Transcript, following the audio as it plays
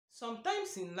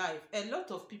Sometimes in life, a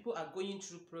lot of people are going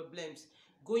through problems,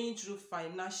 going through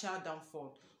financial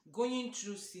downfall, going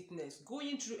through sickness,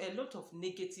 going through a lot of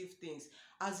negative things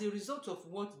as a result of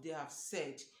what they have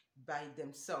said by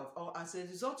themselves, or as a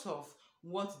result of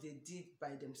what they did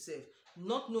by themselves,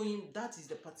 not knowing that is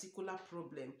the particular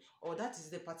problem, or that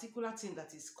is the particular thing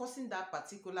that is causing that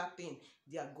particular thing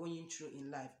they are going through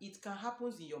in life. It can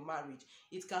happen in your marriage,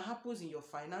 it can happen in your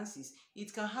finances,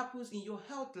 it can happen in your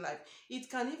health life, it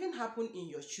can even happen in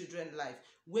your children's life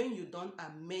when you don't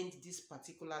amend this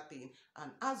particular thing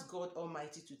and ask God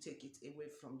Almighty to take it away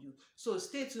from you. So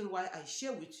stay tuned while I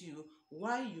share with you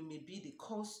why you may be the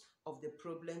cause of the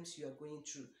problems you are going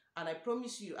through. And I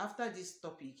promise you, after this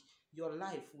topic, your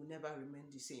life will never remain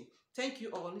the same. Thank you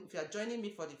all. If you are joining me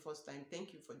for the first time,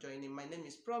 thank you for joining. My name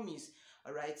is Promise.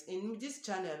 All right. In this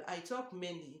channel, I talk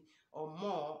mainly or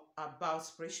more about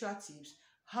spiritual tips,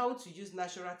 how to use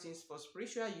natural things for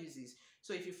spiritual uses.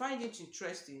 So if you find it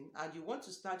interesting and you want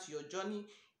to start your journey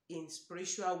in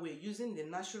spiritual way using the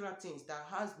natural things that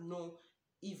has no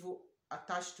evil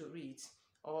attached to it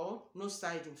or no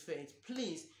side effect,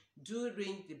 please do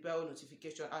ring the bell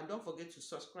notification and don't forget to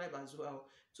subscribe as well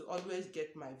to always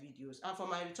get my videos. And for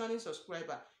my returning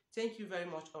subscriber, thank you very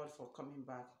much all for coming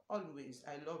back. Always,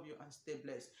 I love you and stay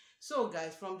blessed. So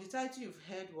guys, from the title you've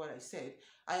heard what I said.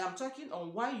 I am talking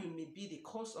on why you may be the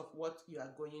cause of what you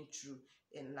are going through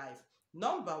in life.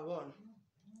 Number one,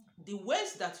 the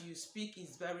words that you speak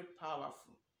is very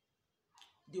powerful.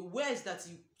 The words that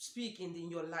you speak in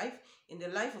your life, in the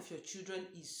life of your children,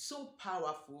 is so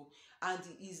powerful, and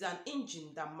it is an engine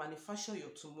that manufactures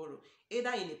your tomorrow,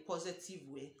 either in a positive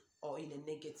way or in a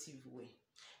negative way.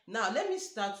 Now, let me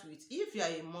start with, if you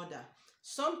are a mother,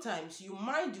 sometimes you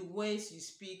mind the words you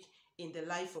speak in the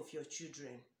life of your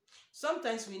children.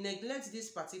 Sometimes we neglect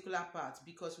this particular part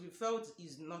because we felt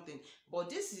is nothing. But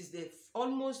this is the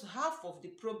almost half of the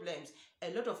problems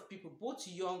a lot of people, both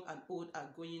young and old, are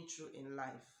going through in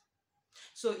life.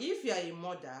 So if you are a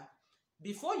mother,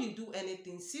 before you do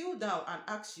anything, sit down and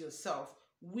ask yourself,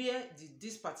 where did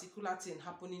this particular thing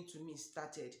happening to me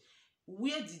started?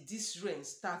 Where did this rain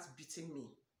start beating me?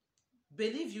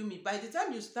 Believe you me, by the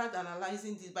time you start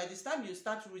analyzing this, by the time you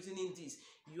start reasoning this,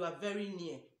 you are very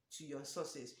near to your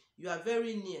sources. You are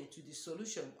very near to the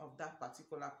solution of that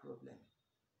particular problem.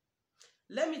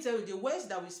 Let me tell you, the words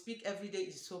that we speak every day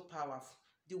is so powerful.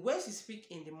 The words you speak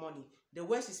in the morning, the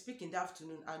words you speak in the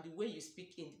afternoon, and the way you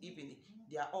speak in the evening,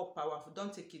 they are all powerful.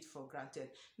 Don't take it for granted.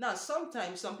 Now,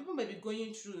 sometimes some people may be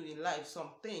going through in life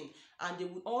something, and they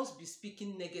will always be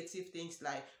speaking negative things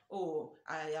like, oh,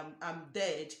 I'm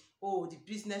dead. Oh, the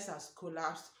business has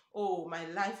collapsed. Oh, my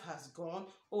life has gone.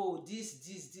 Oh,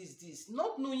 this.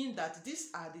 Not knowing that these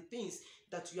are the things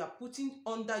that you are putting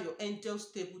under your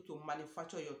angel's table to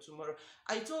manufacture your tomorrow.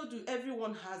 I told you,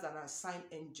 everyone has an assigned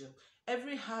angel.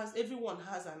 Everyone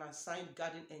has an assigned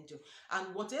guardian angel.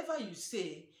 And whatever you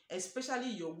say, especially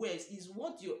your words, is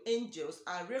what your angels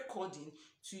are recording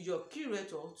to your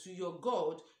curator, to your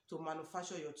God, to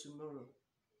manufacture your tomorrow.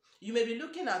 You may be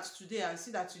looking at today and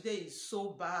see that today is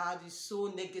so bad, is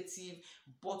so negative,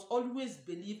 but always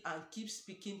believe and keep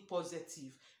speaking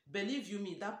positive. Believe you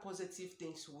me, that positive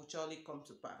things will surely come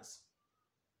to pass.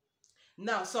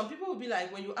 Now, some people will be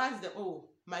like, when you ask them, oh,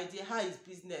 my dear, how is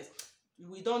business?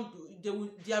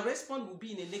 Their response will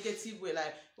be in a negative way,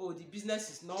 like, oh, the business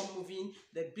is not moving,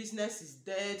 the business is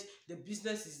dead, the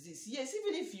business is this. Yes,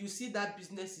 even if you see that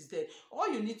business is dead,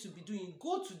 all you need to be doing,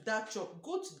 go to that shop,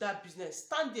 go to that business,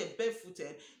 stand there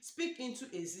barefooted, speak into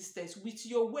existence with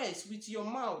your words, with your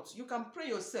mouth. You can pray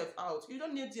yourself out. You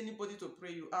don't need anybody to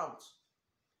pray you out.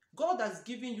 God has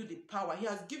given you the power. He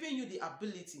has given you the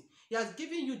ability. He has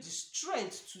given you the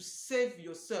strength to save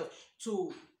yourself,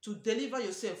 to deliver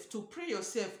yourself, to pray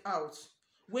yourself out.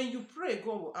 When you pray,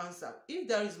 God will answer. If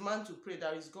there is man to pray,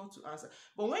 there is God to answer.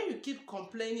 But when you keep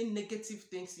complaining negative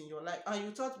things in your life, and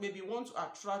you thought maybe you want to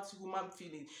attract human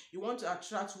feeling, you want to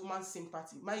attract human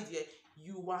sympathy, my dear,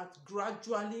 you are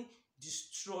gradually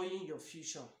destroying your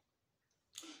future.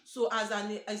 So as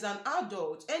an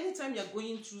adult, anytime you're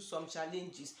going through some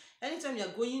challenges, anytime you're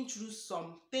going through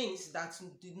some things that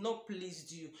did not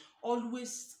please you,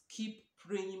 always keep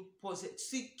praying positive,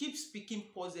 keep speaking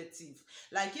positive.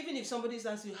 Like, even if somebody is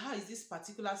asking you, how is this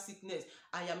particular sickness?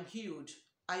 I am healed.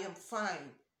 I am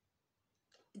fine.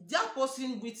 That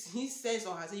person with his sense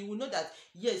or her sense, you will know that,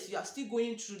 yes, you are still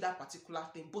going through that particular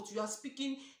thing, but you are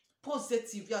speaking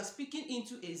positive. You are speaking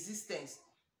into existence.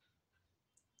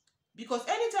 Because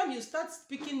anytime you start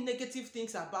speaking negative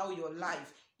things about your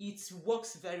life, it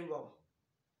works very well.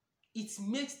 It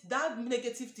makes that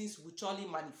negative things will surely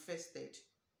manifested.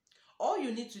 All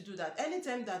you need to do that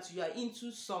anytime that you are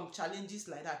into some challenges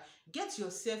like that, get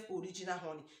yourself original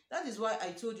honey. That is why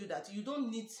I told you that you don't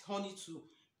need honey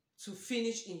to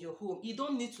finish in your home. You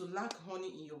don't need to lack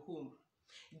honey in your home.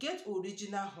 Get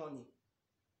original honey.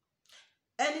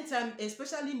 Anytime,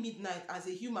 especially midnight, as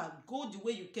a human, go the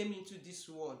way you came into this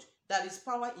world. There is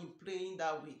power in praying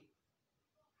that way.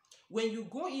 When you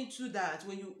go into that,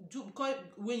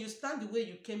 when you stand the way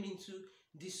you came into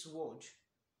this world,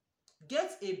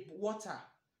 get a water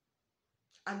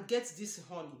and get this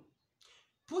honey.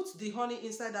 Put the honey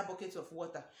inside that bucket of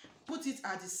water. Put it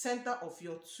at the center of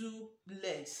your two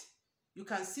legs. You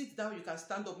can sit down, you can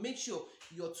stand up. Make sure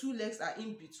your two legs are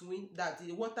in between, that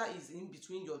the water is in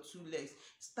between your two legs.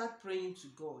 Start praying to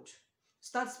God.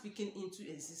 Start speaking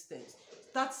into existence.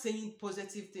 Start saying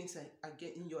positive things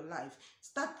again in your life.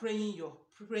 Start praying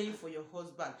for your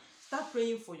husband. Start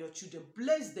praying for your children.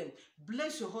 Bless them.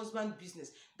 Bless your husband's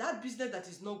business. That business that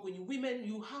is not going. Women,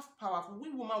 you have power. We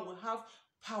women will have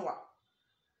power.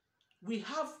 We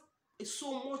have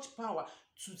so much power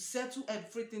to settle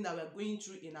everything that we're going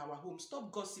through in our home.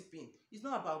 Stop gossiping. It's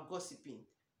not about gossiping.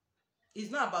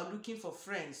 It's not about looking for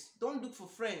friends. Don't look for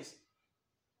friends.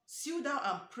 Sit down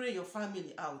and pray your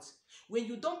family out. When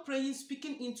you don't pray,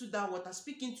 speaking into that water,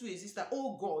 speak into existence.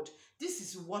 Oh God, this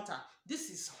is water. This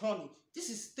is honey. This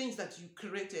is things that you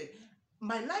created.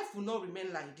 My life will not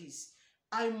remain like this.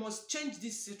 I must change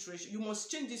this situation. You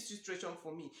must change this situation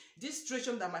for me. This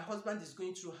situation that my husband is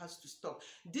going through has to stop.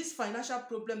 This financial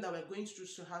problem that we're going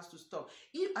through has to stop.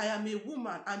 If I am a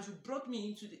woman and you brought me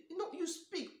into the, you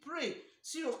speak, pray.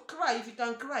 So cry. If you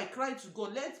can cry, cry to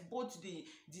God. Let both the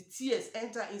tears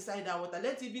enter inside that water.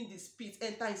 Let even the spit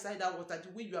enter inside that water.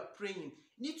 The way you are praying,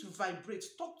 you need to vibrate.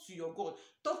 Talk to your God.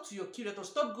 Talk to your Creator.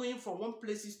 Stop going from one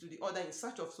places to the other in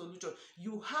search of solution.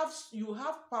 You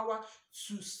have power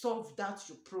to solve that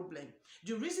your problem.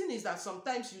 The reason is that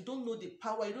sometimes you don't know the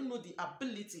power, you don't know the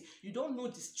ability, you don't know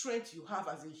the strength you have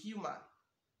as a human.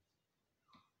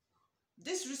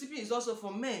 This recipe is also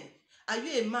for men. Are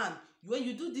you a man? When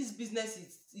you do this business,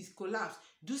 it's collapsed.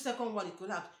 Do second one, it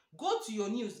collapsed. Go to your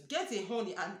news, get a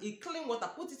honey and a clean water,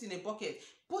 put it in a bucket,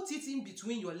 put it in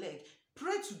between your leg.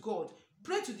 Pray to God,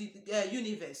 pray to the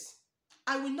universe.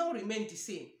 I will not remain the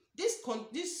same. This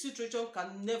situation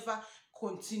can never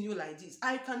continue like this.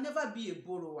 I can never be a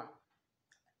borrower.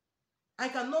 I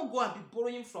cannot go and be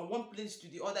borrowing from one place to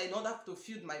the other in order to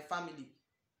feed my family.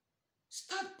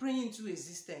 Start praying into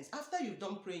existence. After you've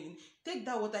done praying, take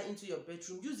that water into your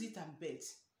bedroom, use it and bet.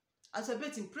 As you're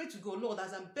betting, pray to God, Lord,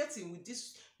 as I'm betting with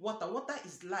this water, water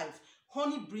is life.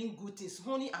 Honey brings good things.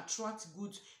 Honey attracts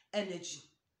good energy.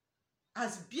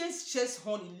 As bears chase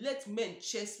honey, let men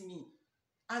chase me.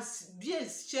 As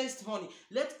bears chase honey,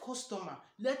 let customer,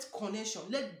 let connection,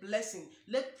 let blessing,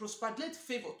 let prosperity, let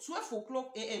favor. 12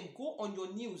 o'clock a.m., go on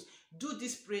your news, do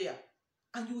this prayer,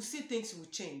 and you will see things will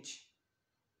change.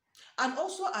 And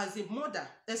also as a mother,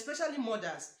 especially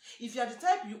mothers, if you are the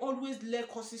type you always lay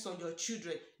curses on your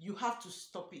children, you have to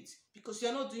stop it because you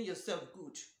are not doing yourself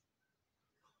good.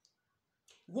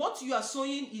 What you are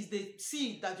sowing is the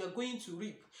seed that you are going to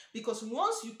reap. Because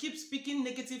once you keep speaking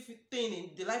negative thing in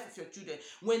the life of your children,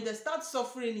 when they start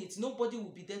suffering it, nobody will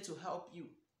be there to help you.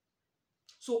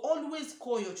 So always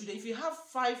call your children. If you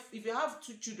have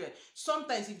 2 children,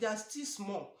 sometimes if they are still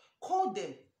small, call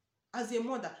them. As a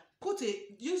mother,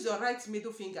 use your right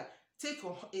middle finger, take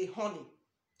a honey,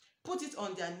 put it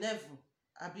on their navel.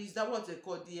 Is that what they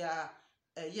call their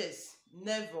yes,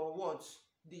 navel or what?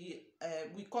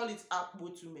 We call it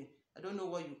akbotume. I don't know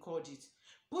what you called it.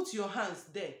 Put your hands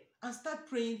there and start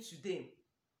praying to them.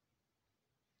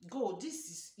 God,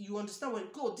 you understand when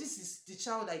God, this is the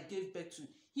child I gave birth to.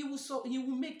 He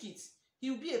will make it.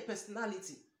 He will be a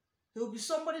personality. He will be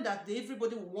somebody that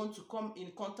everybody will want to come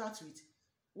in contact with.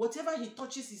 Whatever he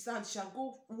touches his hand shall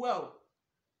go well.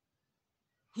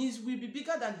 He will be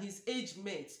bigger than his age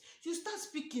mate. You start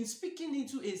speaking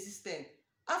into existence.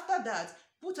 After that,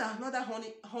 put another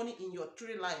honey in your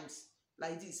 3 limes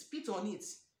like this. Spit on it.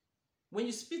 When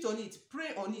you spit on it,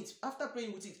 pray on it. After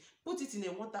praying with it, put it in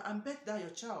a water and bet that your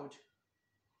child.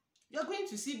 You are going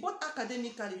to see both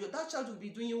academically, that child will be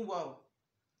doing well.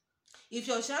 If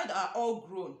your child are all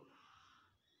grown,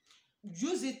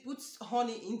 use it, put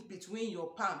honey in between your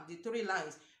palm, the 3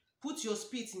 lines. Put your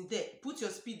spit in there, put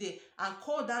your spit there, and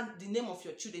call down the name of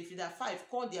your children. If there are 5,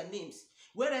 call their names.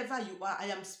 Wherever you are, I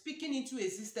am speaking into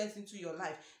existence into your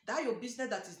life. That your business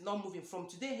that is not moving from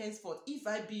today henceforth, if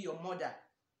I be your mother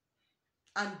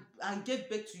and gave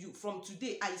birth to you, from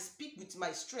today I speak with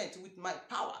my strength, with my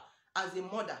power as a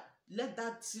mother. Let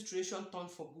that situation turn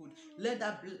for good. Let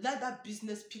that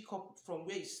business pick up from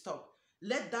where you stop.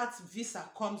 Let that visa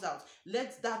comes out.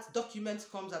 Let that document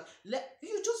comes out.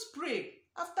 You just pray.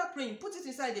 After praying, put it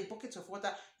inside a bucket of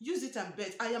water. Use it and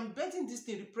bet. I am betting this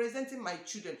thing representing my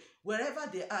children. Wherever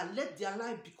they are, let their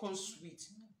life become sweet.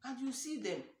 And you see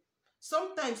them.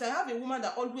 Sometimes I have a woman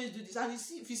that always do this. And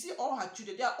if you see all her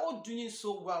children, they are all doing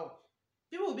so well.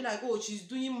 People will be like, oh, she's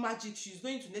doing magic. She's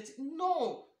going to net.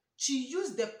 No. She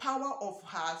used the power of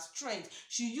her strength.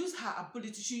 She used her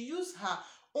ability. She used her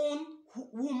own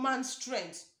woman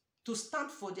strength to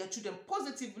stand for their children,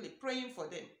 positively praying for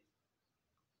them.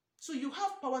 So you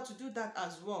have power to do that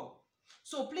as well.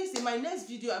 So please, in my next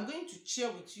video, I'm going to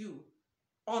share with you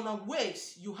on the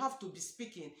ways you have to be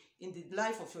speaking in the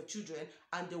life of your children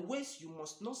and the ways you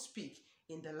must not speak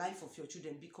in the life of your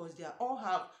children, because they all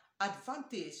have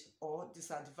advantage or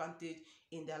disadvantage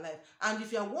in their life. And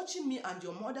if you are watching me and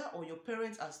your mother or your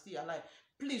parents are still alive,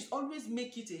 please always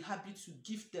make it a habit to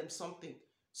give them something.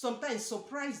 Sometimes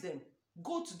surprise them.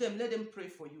 Go to them, let them pray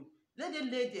for you. Let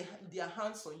them lay their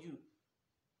hands on you.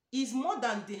 It's more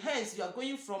than the hands. You are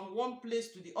going from one place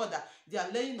to the other. They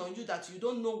are laying on you that you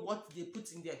don't know what they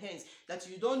put in their hands, that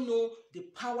you don't know the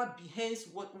power behind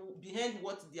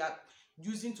what they are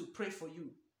using to pray for you.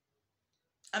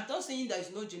 I'm not saying there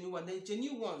is no genuine one. There is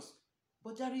genuine ones,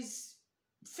 but there is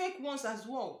fake ones as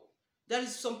well. There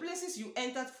is some places you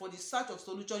entered for the search of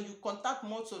solution. You contact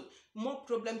more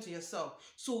problem to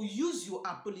yourself. So use your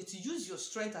ability, use your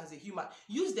strength as a human,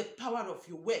 use the power of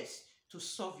your words to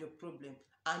solve your problem,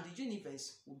 and the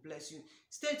universe will bless you.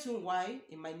 Stay tuned while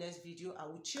in my next video I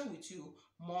will share with you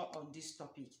more on this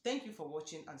topic. Thank you for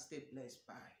watching and stay blessed.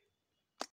 Bye.